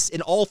exists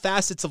in all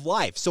facets of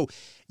life. So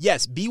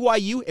yes,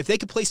 BYU, if they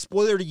could play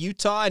spoiler to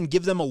Utah and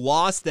give them a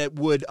loss that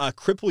would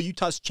cripple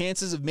Utah's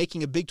chances of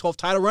making a Big 12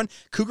 title run,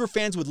 Cougar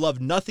fans would love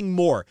nothing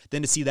more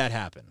than to see that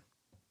happen.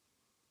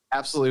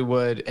 Absolutely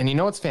would. And you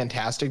know what's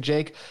fantastic,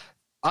 Jake?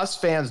 Us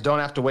fans don't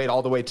have to wait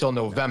all the way till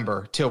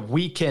November till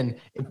we can,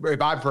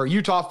 for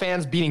Utah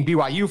fans beating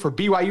BYU, for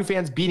BYU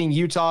fans beating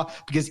Utah,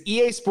 because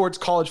EA Sports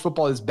College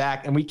Football is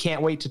back, and we can't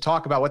wait to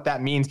talk about what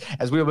that means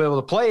as we'll be able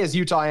to play as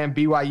Utah and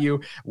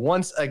BYU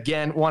once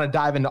again. Want to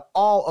dive into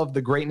all of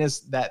the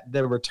greatness that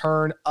the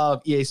return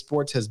of EA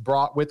Sports has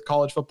brought with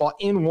college football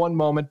in one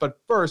moment. But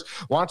first,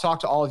 want to talk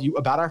to all of you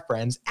about our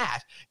friends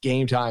at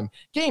Game Time.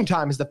 Game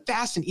Time is the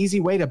fast and easy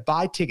way to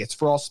buy tickets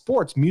for all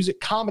sports, music,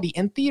 comedy,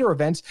 and theater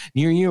events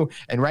near you.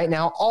 And right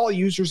now, all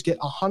users get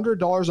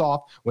 $100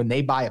 off when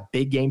they buy a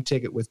big game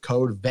ticket with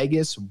code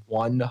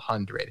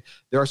Vegas100.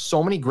 There are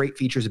so many great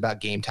features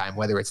about Game Time,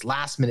 whether it's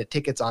last-minute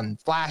tickets on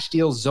flash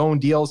deals, zone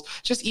deals,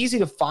 just easy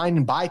to find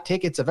and buy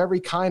tickets of every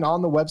kind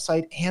on the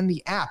website and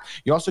the app.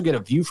 You also get a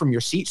view from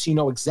your seat so you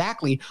know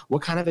exactly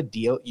what kind of a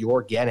deal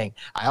you're getting.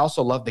 I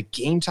also love the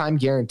Game Time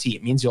guarantee.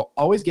 It means you'll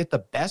always get the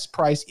best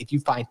price if you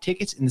find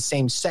tickets in the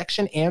same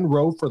section and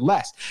row for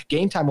less.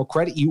 Game Time will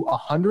credit you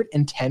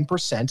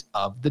 110%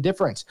 of the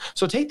difference.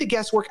 So take the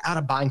guesswork out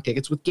of buying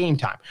tickets with Game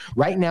Time.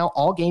 Right now,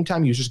 all Game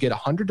Time users get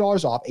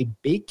 $100 off a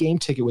big game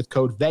ticket with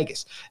code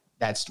Vegas.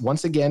 That's,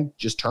 once again,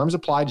 just terms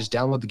apply. Just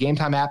download the Game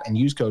Time app and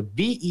use code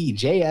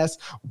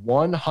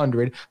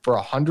VEJS100 for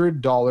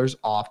 $100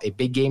 off a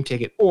big game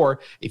ticket.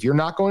 Or if you're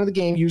not going to the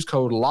game, use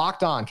code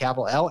LOCKEDON,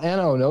 capital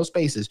LNO, no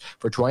spaces,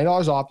 for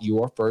 $20 off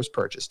your first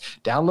purchase.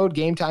 Download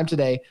Game Time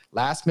today.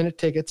 Last minute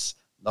tickets,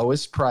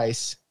 lowest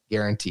price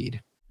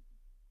guaranteed.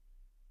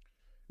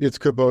 It's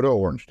Kubota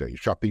Orange Day.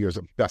 Shop the year's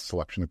best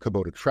selection of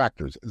Kubota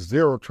tractors,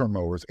 zero-turn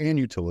mowers, and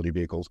utility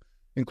vehicles,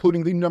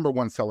 including the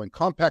 #1 selling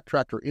compact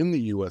tractor in the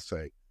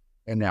USA.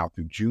 And now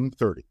through June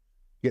 30,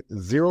 get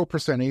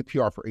 0%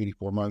 APR for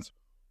 84 months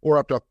or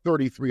up to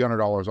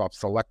 $3,300 off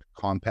select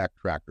compact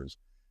tractors.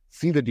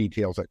 See the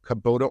details at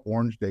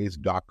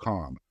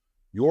KubotaOrangeDays.com.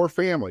 Your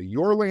family,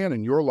 your land,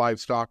 and your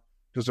livestock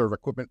deserve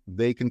equipment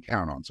they can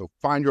count on. So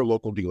find your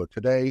local dealer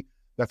today.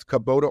 That's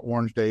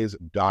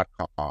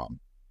KubotaOrangeDays.com.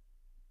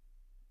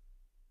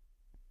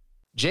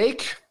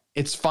 Jake,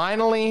 it's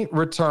finally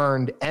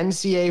returned.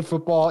 NCAA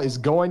football is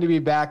going to be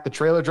back. The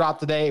trailer dropped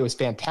today. It was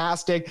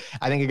fantastic.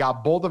 I think it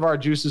got both of our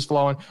juices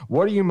flowing.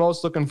 What are you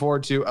most looking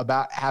forward to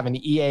about having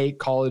EA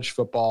college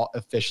football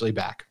officially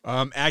back?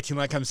 Acting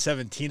like I'm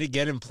 17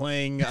 again and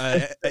playing.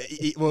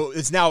 Well,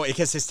 it's now, I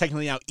guess it's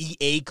technically now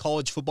EA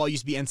college football. It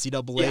used to be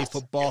NCAA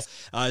football.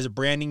 There's a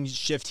branding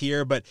shift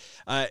here. But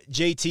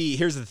JT,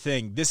 here's the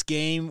thing. This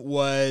game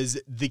was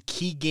the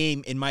key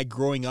game in my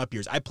growing up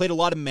years. I played a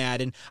lot of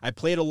Madden. I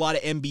played a lot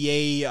of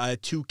NBA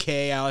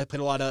 2K. I played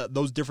a lot of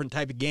those different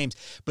type of games.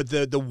 But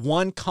the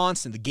one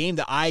constant, the game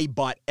that I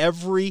bought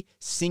every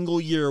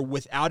single year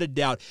without a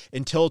doubt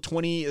until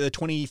the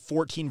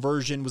 2014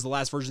 version was the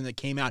last version that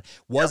came out,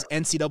 was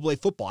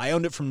NCAA football. I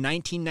owned it from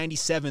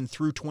 1997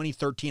 through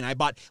 2013. I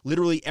bought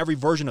literally every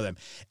version of them.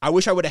 I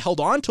wish I would have held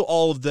on to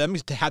all of them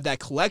to have that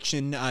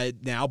collection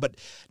now, but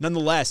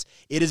nonetheless,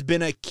 it has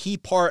been a key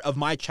part of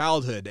my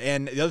childhood.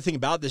 And the other thing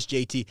about this,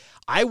 JT,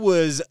 I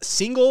was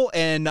single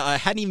and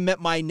hadn't even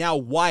met my now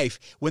wife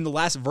when the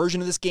last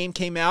version of this game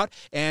came out.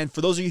 And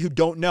for those of you who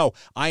don't know,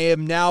 I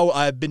am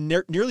now been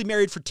nearly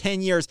married for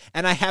 10 years,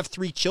 and I have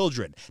 3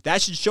 children.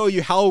 That should show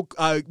you how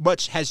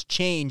much has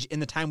changed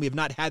in the time we have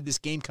not had this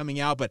game coming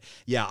out. But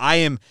yeah, I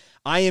am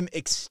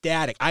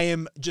ecstatic. I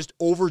am just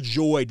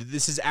overjoyed that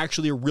this is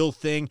actually a real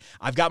thing.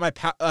 I've got my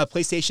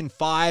PlayStation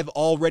 5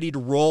 all ready to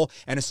roll,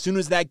 and as soon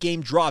as that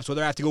game drops,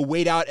 whether I have to go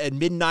wait out at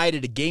midnight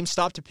at a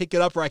GameStop to pick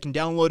it up or I can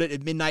download it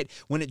at midnight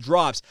when it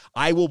drops,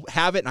 I will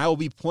have it and I will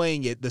be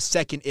playing it the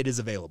second it is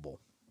available.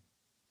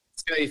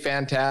 It's going to be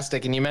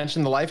fantastic. And you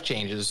mentioned the life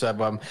changes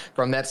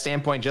from that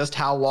standpoint, just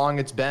how long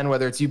it's been,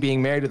 whether it's you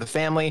being married with a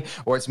family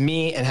or it's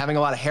me and having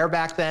a lot of hair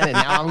back then and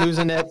now I'm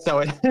losing it.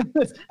 So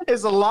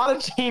it's a lot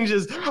of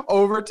changes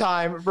over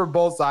time for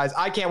both sides.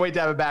 I can't wait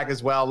to have it back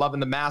as well. Loving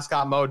the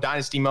mascot mode,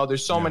 dynasty mode.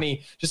 There's so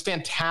many just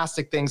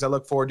fantastic things I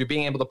look forward to,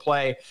 being able to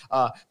play,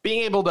 I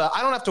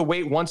don't have to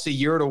wait once a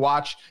year to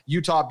watch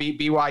Utah beat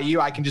BYU.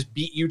 I can just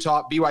beat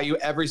BYU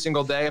every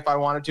single day if I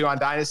wanted to on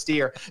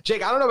Dynasty. Or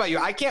Jake, I don't know about you.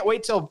 I can't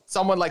wait till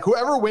someone like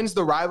whoever wins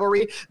the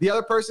rivalry, the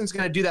other person's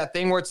going to do that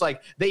thing where it's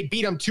like they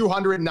beat them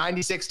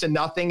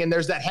 296-0, and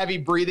there's that heavy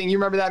breathing. You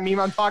remember that meme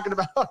I'm talking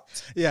about?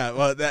 Yeah,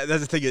 well, that's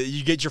the thing.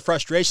 You get your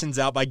frustrations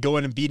out by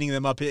going and beating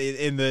them up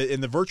in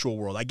the virtual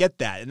world. I get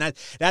that, and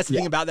that's the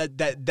thing about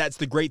that. That's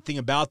the great thing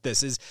about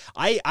this is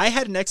I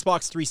had an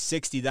Xbox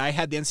 360 that I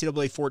had the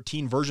NCAA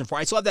 14 version for.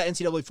 I still have that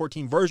NCAA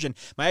 14 version.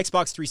 My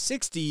Xbox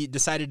 360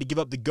 decided to give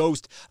up the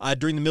ghost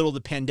during the middle of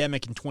the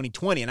pandemic in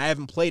 2020, and I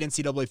haven't played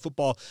NCAA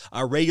football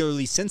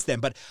regularly since then.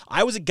 But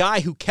I was a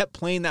guy who kept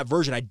playing that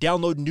version. I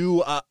download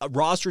new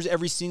rosters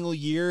every single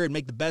year and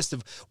make the best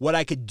of what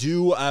I could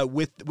do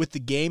with the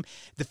game.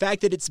 The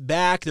fact that it's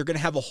back, they're going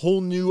to have a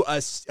whole new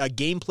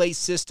gameplay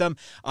system.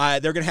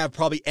 They're going to have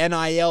probably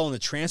NIL and the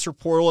transfer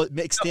portal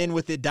mixed in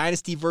with the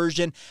Dynasty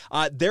version.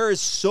 There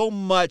is so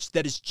much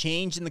that has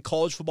changed in the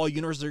college football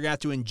universe they're going to have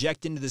to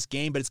inject into this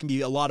game, but it's going to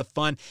be a lot of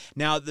fun.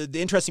 Now,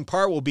 the interesting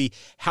part will be,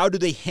 how do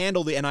they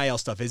handle the NIL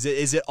stuff? Is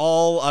it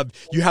all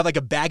you have like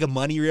a bag of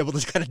money you're able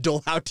to kind of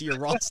dole out to your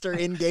roster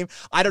in game?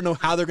 I don't know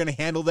how they're going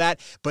to handle that,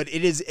 but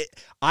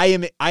I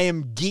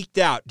am geeked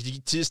out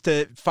just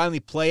to finally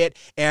play it.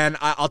 And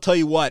I'll tell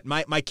you what,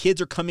 my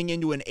kids are coming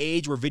into an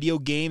age where video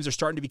games are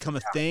starting to become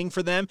a thing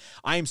for them.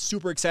 I am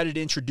super excited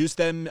to introduce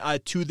them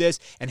to this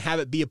and have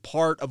it be a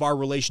part of our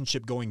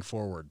relationship going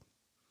forward.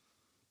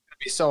 It'd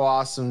be so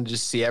awesome to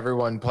just see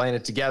everyone playing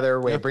it together,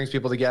 way it brings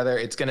people together.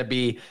 It's going to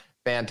be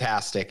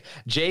fantastic.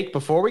 Jake,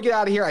 before we get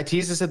out of here, I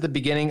teased this at the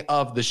beginning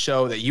of the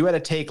show that you had a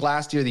take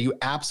last year that you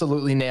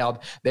absolutely nailed.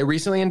 They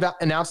recently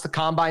announced the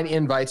Combine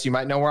invites. You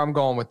might know where I'm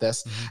going with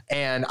this.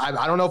 And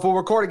I don't know if we'll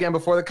record again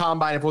before the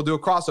Combine, if we'll do a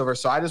crossover.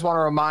 So I just want to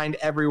remind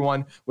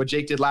everyone what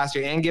Jake did last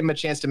year and give him a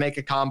chance to make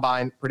a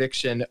Combine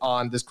prediction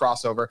on this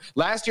crossover.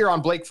 Last year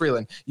on Blake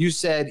Freeland, you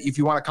said if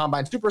you want a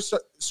Combine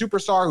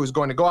superstar who's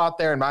going to go out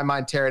there, in my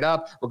mind, tear it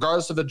up,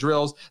 regardless of the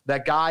drills,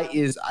 that guy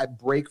is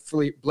Blake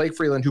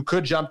Freeland, who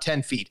could jump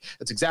 10 feet.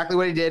 That's exactly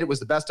what he did. It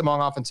was the best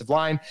among offensive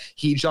line.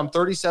 He jumped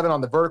 37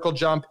 on the vertical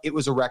jump. It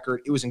was a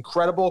record. It was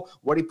incredible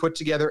what he put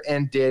together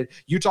and did.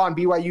 Utah and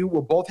BYU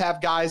will both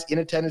have guys in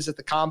attendance at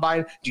the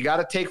Combine. Do you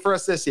got a take for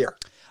us this year?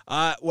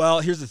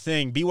 Well, here's the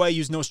thing.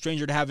 BYU's no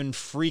stranger to having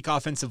freak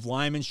offensive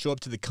linemen show up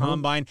to the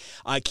Combine.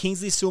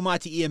 Kingsley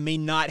Suamataia may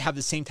not have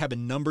the same type of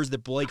numbers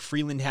that Blake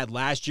Freeland had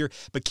last year,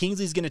 but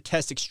Kingsley's going to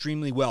test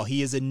extremely well.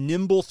 He is a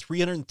nimble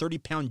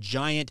 330-pound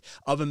giant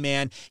of a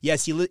man.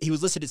 Yes, he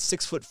was listed at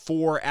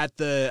 6'4" at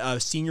the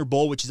Senior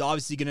Bowl, which is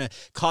obviously going to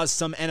cause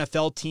some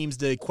NFL teams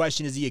to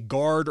question, is he a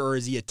guard or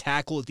is he a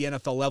tackle at the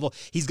NFL level?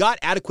 He's got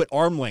adequate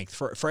arm length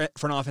for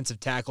an offensive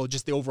tackle.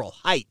 Just the overall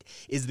height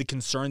is the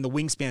concern. The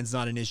wingspan's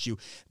not an issue.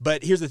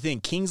 But here's the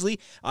thing. Kingsley,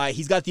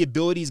 he's got the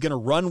ability. He's going to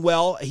run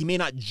well. He may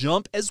not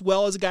jump as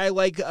well as a guy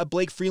like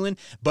Blake Freeland,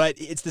 but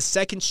it's the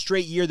second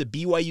straight year that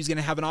BYU is going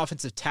to have an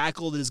offensive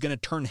tackle that is going to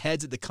turn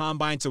heads at the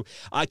Combine. So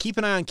keep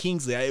an eye on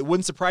Kingsley. It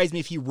wouldn't surprise me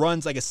if he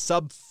runs like a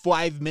sub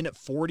 5-minute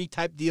 40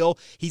 type deal.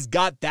 He's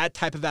got that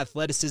type of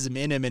athleticism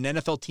in him, and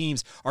NFL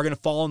teams are going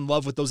to fall in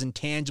love with those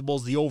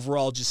intangibles, the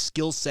overall just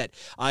skill set,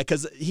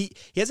 because he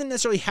hasn't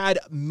necessarily had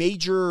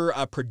major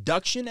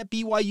production at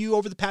BYU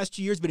over the past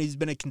 2 years, but he's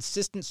been a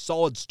consistent,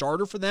 solid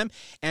starter for them.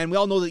 And we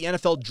all know that the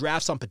NFL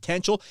drafts on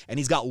potential, and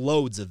he's got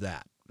loads of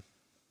that.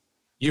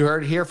 You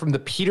heard here from the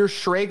Peter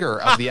Schrager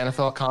of the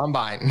NFL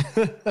Combine.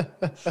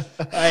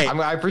 Hey,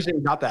 I appreciate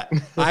you got that.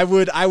 I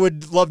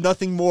would love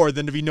nothing more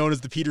than to be known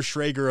as the Peter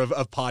Schrager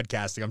of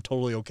podcasting. I'm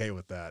totally okay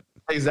with that.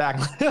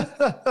 Exactly.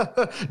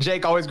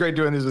 Jake, always great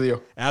doing this with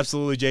you.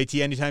 Absolutely,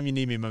 JT. Anytime you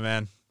need me, my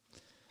man.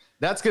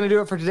 That's going to do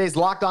it for today's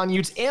Locked On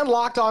Utes and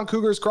Locked On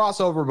Cougars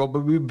crossover. But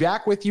we'll be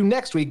back with you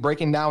next week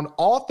breaking down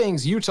all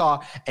things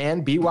Utah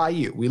and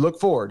BYU. We look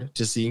forward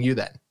to seeing you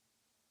then.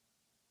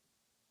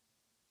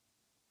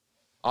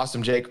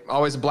 Awesome, Jake.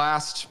 Always a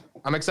blast.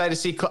 I'm excited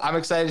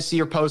to see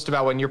your post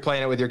about when you're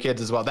playing it with your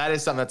kids as well. That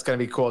is something that's going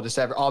to be cool. Just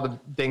have all the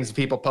things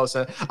people post.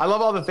 I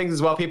love all the things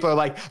as well. People are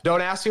like,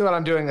 don't ask me what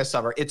I'm doing this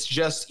summer. It's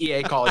just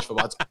EA college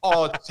football. It's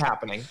all that's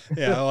happening.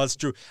 Yeah, well, that's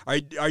true. Are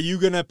you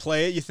going to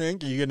play it, you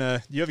think? Do you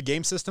have a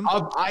game system?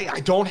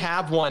 I don't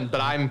have one,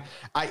 but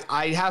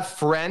I have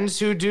friends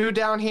who do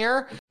down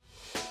here.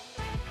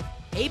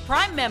 Hey,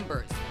 Prime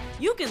members,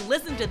 you can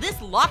listen to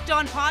this Locked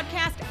On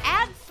podcast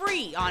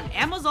ad-free on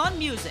Amazon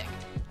Music.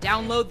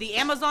 Download the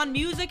Amazon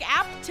Music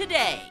app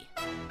today.